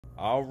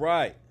All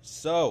right,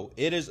 so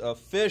it is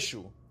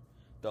official.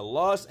 The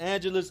Los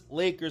Angeles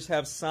Lakers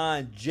have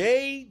signed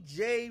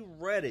J.J.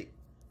 Redick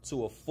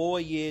to a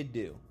 4-year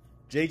deal.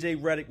 J.J.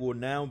 Redick will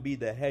now be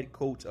the head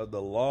coach of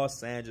the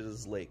Los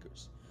Angeles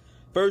Lakers.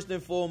 First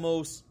and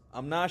foremost,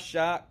 I'm not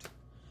shocked.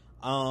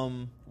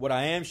 What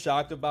I am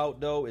shocked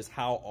about, though, is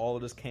how all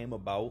of this came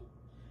about.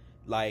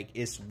 Like,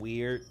 it's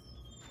weird.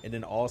 And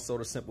then also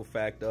the simple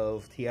fact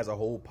of he has a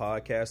whole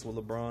podcast with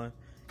LeBron.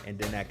 And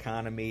then that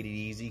kind of made it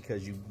easy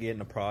because you get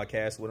in a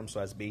podcast with him. So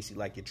that's basically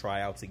like your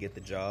tryout to get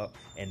the job.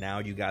 And now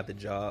you got the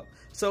job.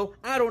 So,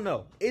 I don't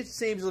know. It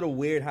seems a little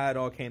weird how it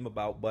all came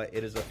about. But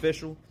it is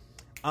official.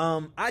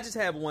 I just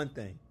have one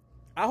thing.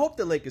 I hope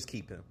the Lakers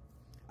keep him.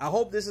 I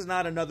hope this is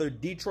not another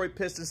Detroit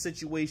Pistons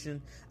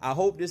situation. I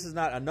hope this is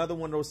not another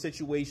one of those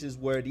situations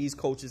where these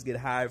coaches get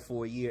hired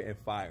for a year and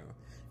fire him.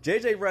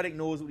 J.J. Redick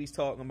knows what he's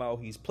talking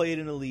about. He's played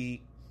in the league.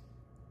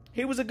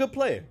 He was a good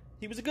player.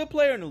 He was a good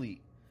player in the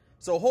league.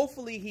 So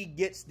hopefully he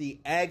gets the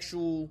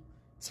actual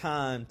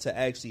time to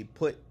actually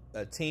put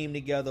a team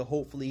together.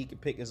 Hopefully he can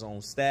pick his own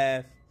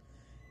staff.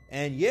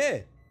 And yeah,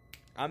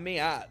 I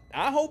mean, I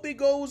hope it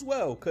goes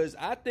well because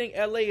I think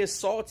LA is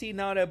salty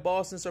now that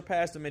Boston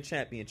surpassed them in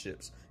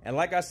championships. And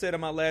like I said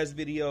in my last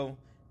video,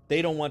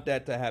 they don't want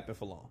that to happen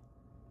for long.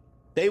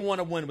 They want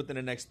to win within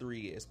the next 3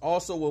 years.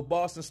 Also, with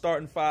Boston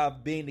starting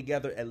 5 being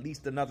together at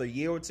least another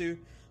year or two,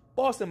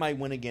 Boston might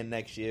win again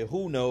next year.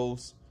 Who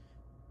knows?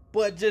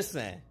 But just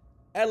saying,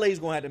 LA's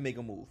going to have to make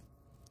a move.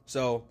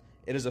 So,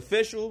 it is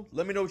official.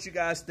 Let me know what you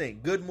guys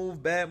think. Good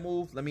move, bad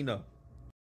move? Let me know.